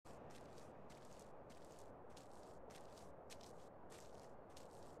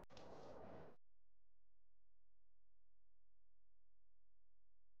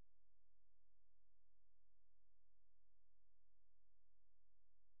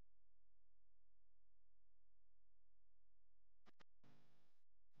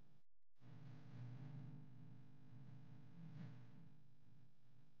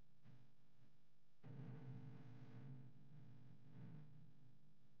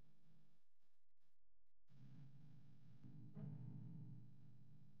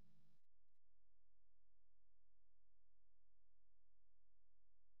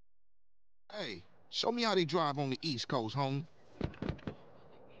Hey, show me how they drive on the East Coast, homie.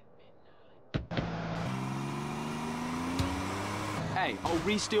 Hey, old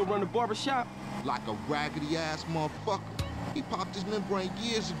Reese still run the barbershop? Like a raggedy-ass motherfucker. He popped his membrane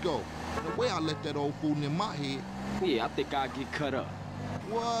years ago. The way I let that old fool in my head. Yeah, I think I'll get cut up.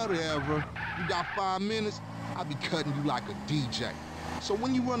 Whatever. You got 5 minutes, I'll be cutting you like a DJ. So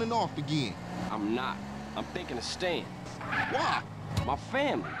when you running off again? I'm not. I'm thinking of staying. Why? My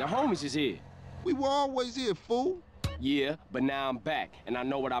family, the homies is here. We were always here, fool. Yeah, but now I'm back, and I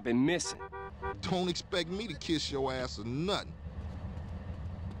know what I've been missing. Don't expect me to kiss your ass or nothing.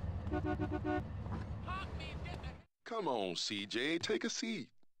 Come on, CJ, take a seat.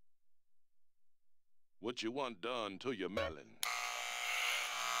 What you want done to your melon?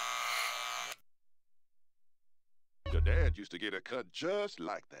 Your dad used to get a cut just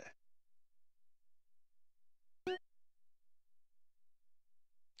like that.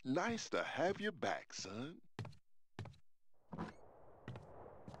 Nice to have you back, son.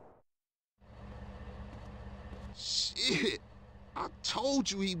 Shit, I told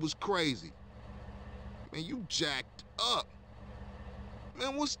you he was crazy. Man, you jacked up.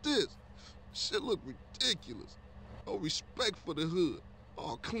 Man, what's this? Shit look ridiculous. No respect for the hood.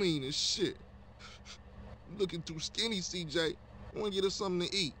 All clean as shit. Looking too skinny, CJ. I wanna get us something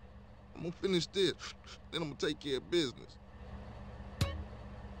to eat. I'm gonna finish this, then I'm gonna take care of business.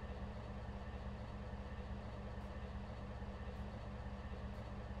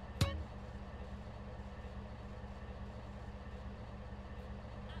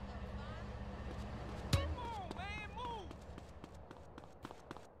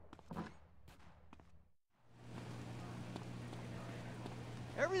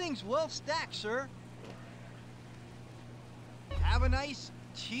 Everything's well stacked, sir. Have a nice,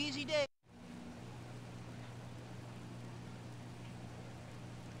 cheesy day.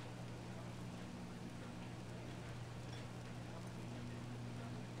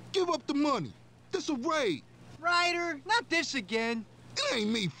 Give up the money. This a raid. Ryder, not this again. It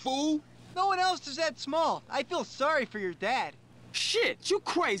ain't me, fool. No one else is that small. I feel sorry for your dad. Shit, you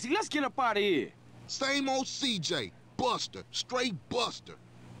crazy. Let's get up out of here. Same old CJ. Buster. Straight Buster.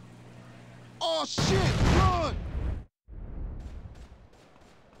 Oh, shit! Run!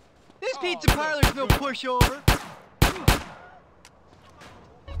 This pizza parlor's no pushover.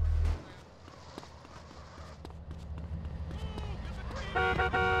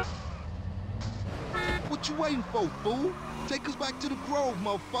 What you waiting for, fool? Take us back to the Grove,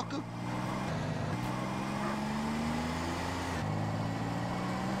 motherfucker.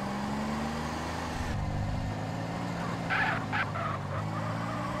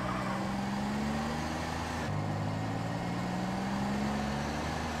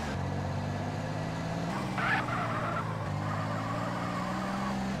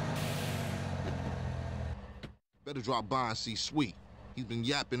 Better drop by and see Sweet. He's been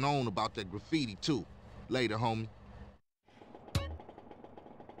yapping on about that graffiti, too. Later, homie.